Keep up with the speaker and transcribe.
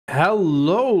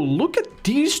Hello, look at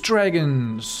these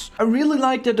dragons. I really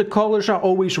like that the colors are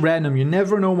always random. You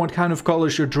never know what kind of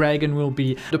colors your dragon will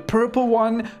be. The purple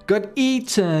one got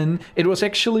eaten. It was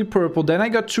actually purple. Then I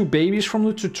got two babies from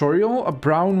the tutorial, a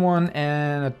brown one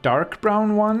and a dark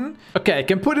brown one. Okay, I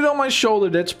can put it on my shoulder.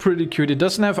 That's pretty cute. It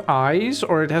doesn't have eyes,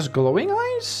 or it has glowing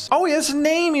eyes. Oh, it has a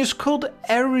name. He's called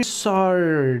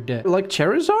Charizard. Like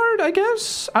Charizard, I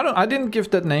guess? I didn't give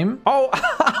that name. Oh,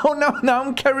 oh no, now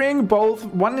I'm carrying both.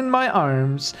 One in my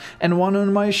arms and one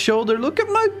on my shoulder. Look at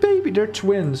my baby. They're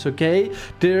twins, okay?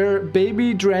 They're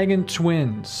baby dragon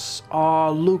twins.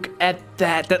 Oh, look at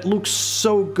that. That looks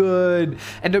so good.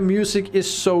 And the music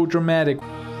is so dramatic.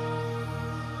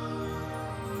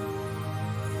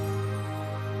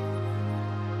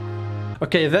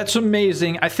 Okay, that's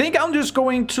amazing. I think I'm just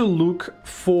going to look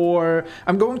for...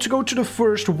 I'm going to go to the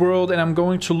first world and I'm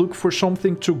going to look for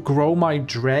something to grow my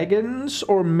dragons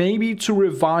or maybe to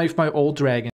revive my old dragon.